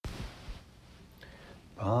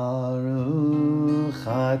Baruch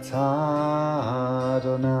atah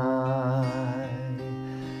Adonai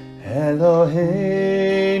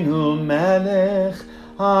Eloheinu melech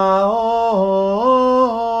haolam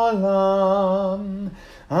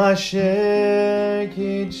asher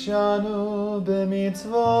kitshanu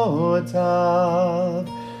b'mitzvotav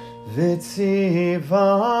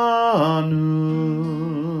v'tzivanu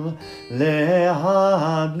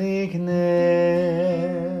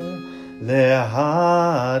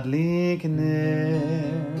lehadlik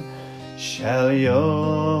ner shel yom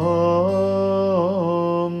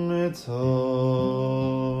tov.